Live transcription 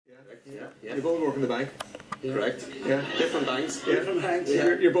Yeah, yeah. You both work in the bank. Yeah. Correct. Yeah. Different banks. Yeah. Different banks.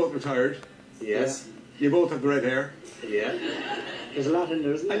 Yeah. You're both retired. Yes. You both have the red hair. Yeah. There's a lot in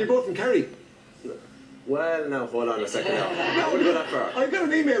there, isn't there? And you're both from Kerry. Well, now, hold on a second now. I wouldn't go that far. I got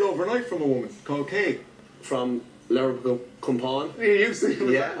an email overnight from a woman called Kay. From Lyreacrompane. You used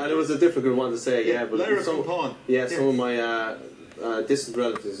to. Yeah, and it was a difficult one to say, yeah. But Lyreacrompane. Yeah, some of my distant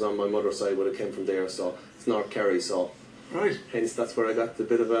relatives on my mother's side would have come from there, so it's North Kerry, so... Right. Hence, that's where I got a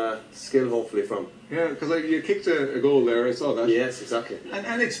bit of a skill, hopefully, from. Yeah, because you kicked a goal there, I saw that. Yes, exactly.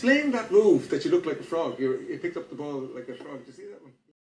 And explain that move that you looked like a frog. You picked up the ball like a frog. Did you see that one?